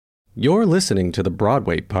You're listening to the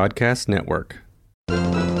Broadway Podcast Network.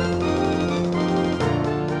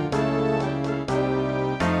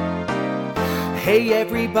 Hey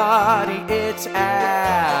everybody, it's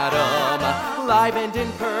Adam, live and in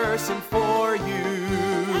person for you.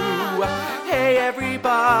 Hey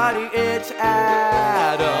everybody, it's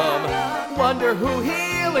Adam, wonder who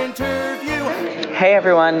he'll interview. Hey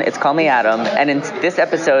everyone, it's Call Me Adam, and in this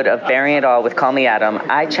episode of Bearing It All with Call Me Adam,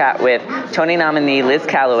 I chat with Tony nominee Liz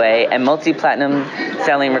Callaway and multi-platinum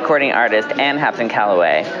selling recording artist Anne Hampton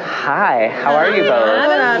Callaway. Hi, how are you both?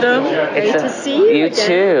 Hello, Adam. Great to see you. You again.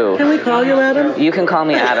 too. Can we call you Adam? You can call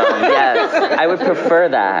me Adam. Yes, I would prefer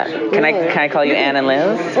that. Can I call you Anne and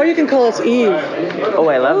Liz? Or you can call us Eve. Oh,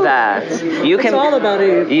 I love that. It's all about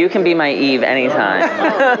Eve. You can be my Eve anytime.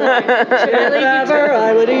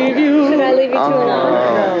 I would Eve you. Should I leave you two alone?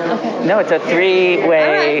 Okay. No, it's a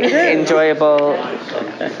three-way, enjoyable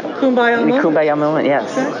Kumbaya moment.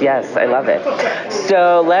 Yes, yes, I love it.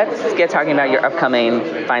 So let's get talking about your upcoming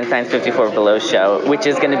Feinstein's 54 Below show, which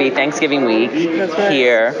is going to be Thanksgiving week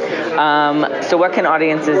here. So what can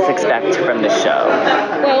audiences expect from the show?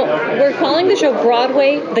 Well, we're calling the show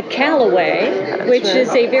Broadway the Callaway, which is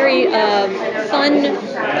a very fun,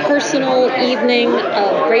 personal evening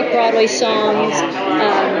of great Broadway songs,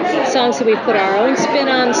 songs that we put our own spin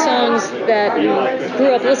on, songs that we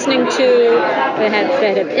grew up listening to,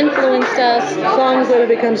 that have influenced us. Songs that have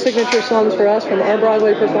become signature songs for us from our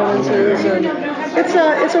Broadway performances. And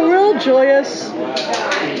it's a real joyous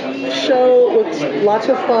show with lots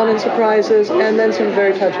of fun and surprises, and then some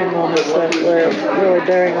very touching moments that we're really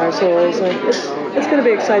bearing our souls. And it's going to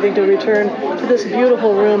be exciting to return to this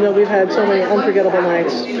beautiful room that we've had so many unforgettable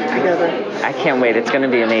nights together. I can't wait. It's going to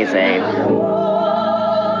be amazing.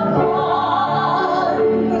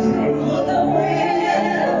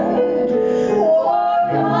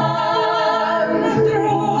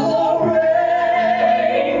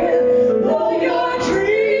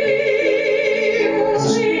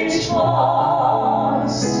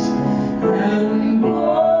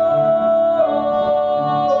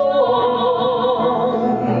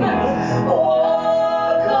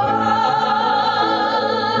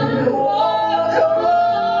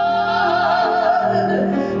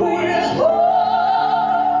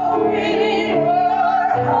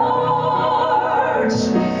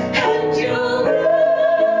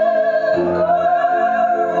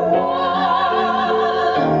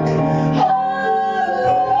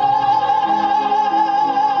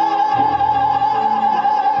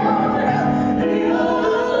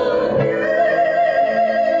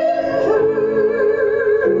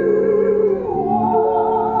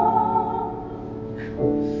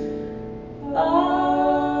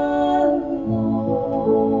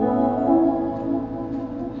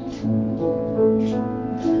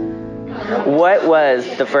 What was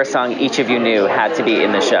the first song each of you knew had to be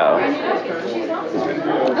in the show?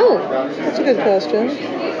 Oh, That's a good question.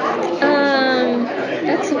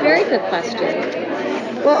 that's a very good question.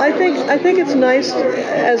 Well, I think it's nice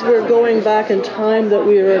as we're going back in time that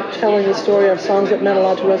we were telling the story of songs that meant a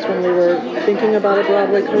lot to us when we were thinking about a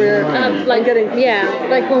Broadway career. Like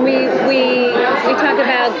when we talk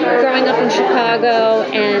about growing up in Chicago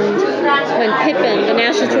and when Pippin, the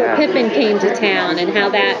national tour Pippin came to town, and how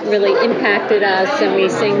that really impacted us, and we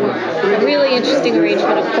sing a really interesting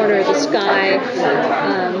arrangement of Corner of the Sky.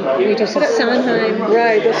 We do some Sondheim.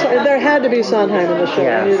 Right, there had to be Sondheim in the show,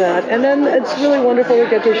 I knew that. And then it's really wonderful to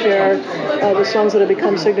get to share the songs that have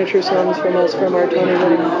become signature songs from us, from our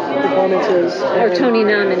Tony-winning performances. Or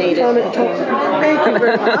Tony-nominated. Thank you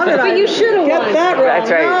very much. But you should have won. Get that wrong.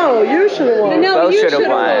 That's right. No, you should have won. No, Both you should have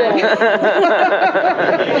won.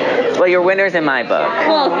 Well, you're winners in my book.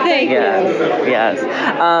 Well, thank you. Yes.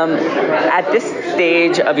 At this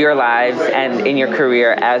stage of your lives and in your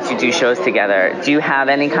career as you do shows together, do you have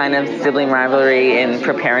any kind of sibling rivalry in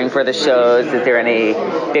preparing for the shows? Is there any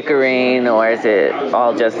bickering, or is it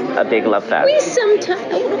all just a big love fest? We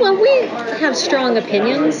have strong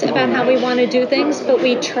opinions about how we want to do things, but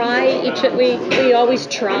we always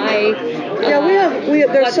try.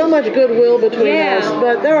 There's so much goodwill between us,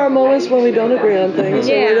 but there are moments when we don't agree on things.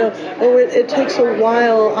 It takes a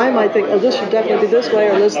while. I might think, this should definitely be this way,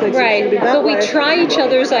 or this thinks it should be that way. But we try each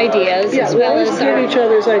other's ideas, as well as give each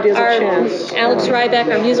other's ideas a chance. Alex Ryback,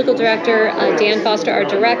 our musical director, Dan Foster, our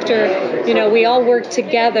director. We all work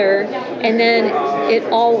together, and then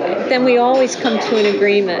we always come to an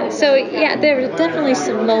agreement. So there are definitely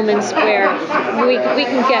some moments where we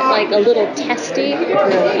can get like a little testy.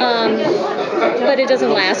 but it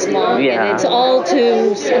doesn't last long. Yeah. And it's all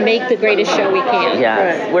to make the greatest show we can.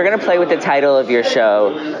 Yeah. Right. We're going to play with the title of your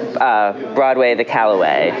show, Broadway, the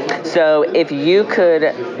Callaway. So if you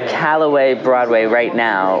could Callaway Broadway right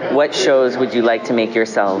now, what shows would you like to make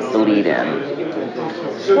yourselves the lead in?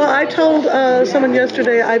 Well, I told someone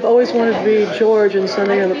yesterday I've always wanted to be George in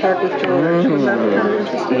Sunday in the Park with George. Was that kind of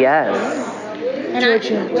interesting? Yes. And I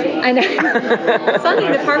know. Sunday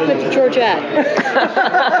in the Park with Georgette.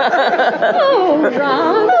 Oh,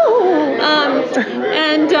 Rob.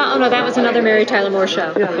 Oh no, that was another Mary Tyler Moore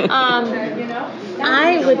show.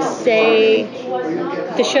 I would say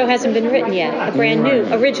the show hasn't been written yet. A brand new,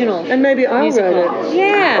 original. And maybe I'll musical. write it.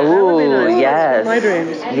 Yeah. Ooh, nice. yes. My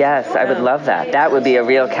dreams. Yes, I would love that. That would be a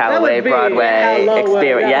real Callaway be Broadway Callaway,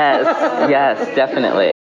 experience. yeah. Yes,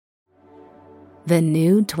 definitely. The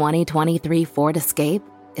new 2023 Ford Escape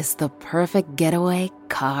is the perfect getaway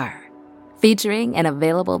car. Featuring an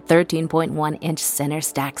available 13.1-inch center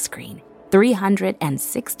stack screen,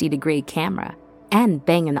 360-degree camera, and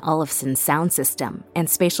Bang & Olufsen sound system and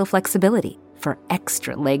spatial flexibility for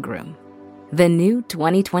extra legroom. The new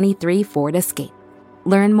 2023 Ford Escape.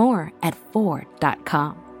 Learn more at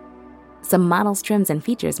Ford.com. Some models, trims, and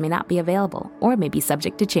features may not be available or may be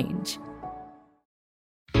subject to change.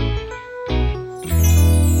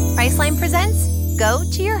 Priceline presents Go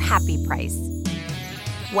to Your Happy Price.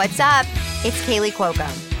 What's up? It's Kaylee Cuoco.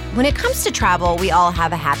 When it comes to travel, we all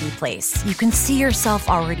have a happy place. You can see yourself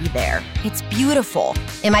already there. It's beautiful.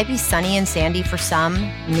 It might be sunny and sandy for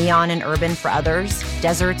some, neon and urban for others,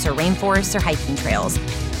 deserts or rainforests or hiking trails.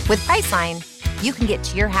 With Priceline, you can get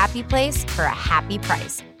to your happy place for a happy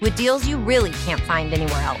price with deals you really can't find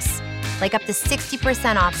anywhere else. Like up to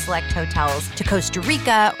 60% off select hotels to Costa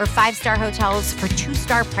Rica or 5-star hotels for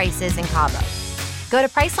 2-star prices in Cabo. Go to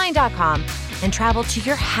Priceline.com and travel to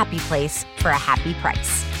your happy place for a happy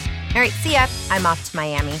price. All right, see ya. I'm off to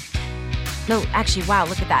Miami. No, actually, wow,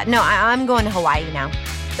 look at that. No, I'm going to Hawaii now.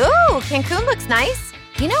 Ooh, Cancun looks nice.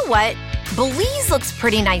 You know what? Belize looks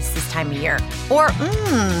pretty nice this time of year. Or,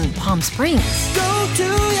 Palm Springs. Go to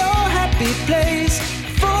your happy place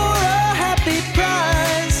for a happy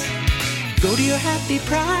price. Go to your happy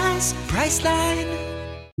price, Priceline.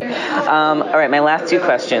 All right, my last two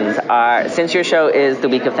questions are, since your show is the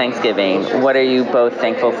week of Thanksgiving, what are you both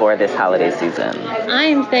thankful for this holiday season?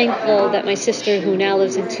 I'm thankful that my sister, who now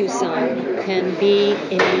lives in Tucson, can be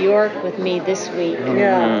in New York with me this week.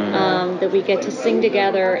 Yeah. That we get to sing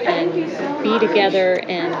together and be together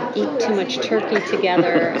and eat too much turkey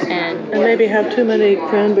together and maybe have too many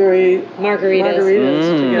cranberry margaritas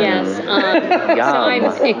together. Yes. So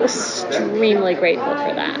I'm extremely grateful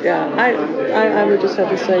for that. Yeah, I would just have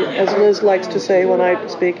to say, as Liz likes to say when I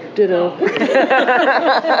speak, ditto.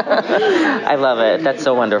 I love it. That's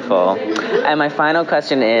so wonderful. And my final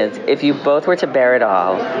question is, if you both were to bear it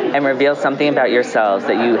all and reveal something about yourselves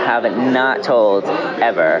that you haven't not told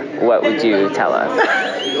ever, what would you tell us?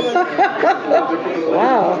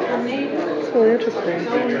 Wow. That's really interesting.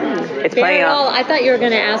 It's Bear playing it all. out. I thought you were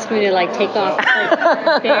going to ask me to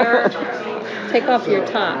take off your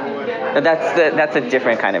top. That's a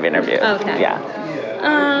different kind of interview. Okay. Yeah.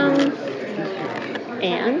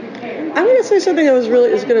 Anne? I'm going to say something that is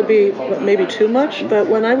going to be maybe too much, but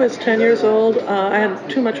when I was 10 years old, I had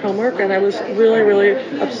too much homework, and I was really, really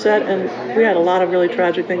upset, and we had a lot of really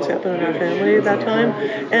tragic things happen in our family at that time.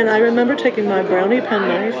 And I remember taking my brownie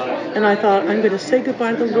penknife, and I thought, I'm going to say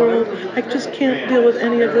goodbye to the world. I just can't deal with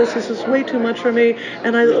any of this. This is way too much for me.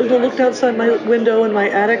 And I looked outside my window in my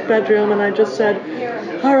attic bedroom, and I just said,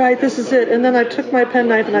 all right, this is it. And then I took my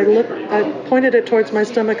penknife, and I pointed it towards my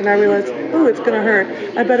stomach, and I realized, oh, it's going to hurt.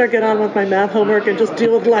 I better get on with my math homework and just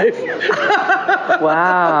deal with life.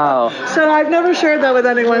 Wow. So I've never shared that with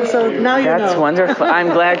anyone, so now you know. That's wonderful. I'm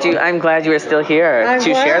glad you are still here to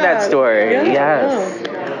share that story. Yeah, yes.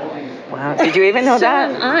 Wow. Did you even know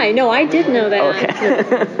that? No, I did know that. Okay.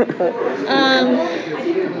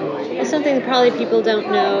 Something that probably people don't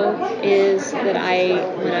know is that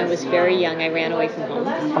when I was very young, I ran away from home.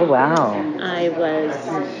 Oh, wow.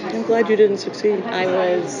 I'm glad you didn't succeed. I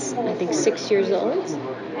was, I think, 6 years old.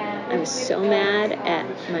 I was so mad at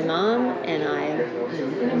my mom, and I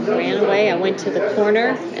ran away. I went to the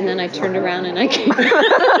corner, and then I turned around and I came.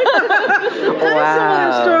 Wow.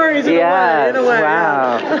 Similar stories in a way.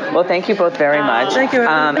 Wow. Well, thank you both very much. Thank you.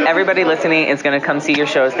 Everybody listening is going to come see your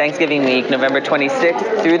shows Thanksgiving week, November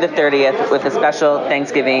 26th through the 30th, with a special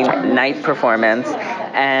Thanksgiving night performance.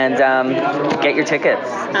 And get your tickets.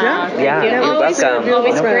 Thank you. You're Always, welcome.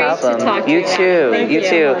 always No great problem. to talk to You too. Thank You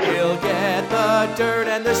too. He'll get the dirt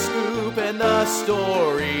and the scoop and the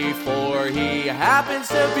story, for he happens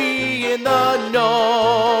to be in the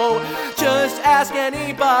know. Just ask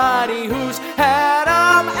anybody who's had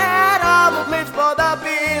 'em. Adam lives for the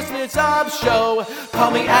business of show.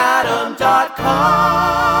 Call me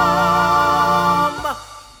Adam.com.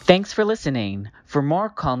 Thanks for listening. For more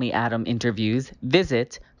Call Me Adam interviews,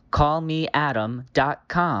 visit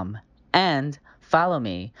callmeadam.com and follow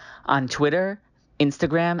me on Twitter,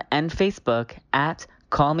 Instagram, and Facebook at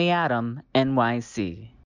callmeadamnyc.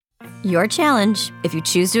 Your challenge, if you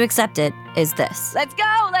choose to accept it, is this. Let's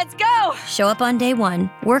go! Let's go! Show up on day 1,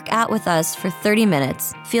 work out with us for 30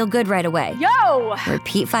 minutes, feel good right away. Yo!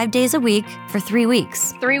 Repeat 5 days a week for 3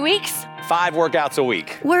 weeks. 3 weeks? 5 workouts a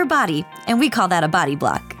week. We're Body, and we call that a body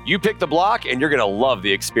block. You pick the block and you're going to love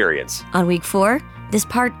the experience. On week 4, this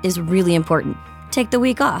part is really important. Take the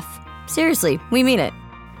week off. Seriously, we mean it.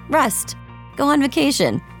 Rest, go on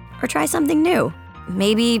vacation, or try something new.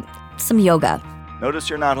 Maybe some yoga. Notice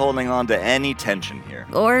you're not holding on to any tension here.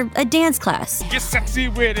 Or a dance class. Get sexy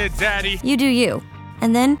with it, daddy. You do you.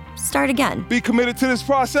 And then start again. Be committed to this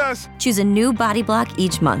process. Choose a new body block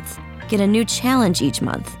each month. Get a new challenge each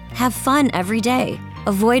month. Have fun every day.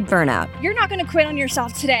 Avoid burnout. You're not going to quit on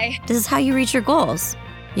yourself today. This is how you reach your goals.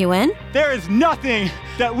 You in? There is nothing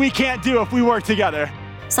that we can't do if we work together.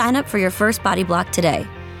 Sign up for your first body block today.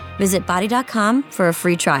 Visit body.com for a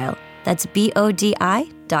free trial. That's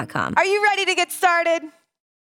BODI.com. Are you ready to get started?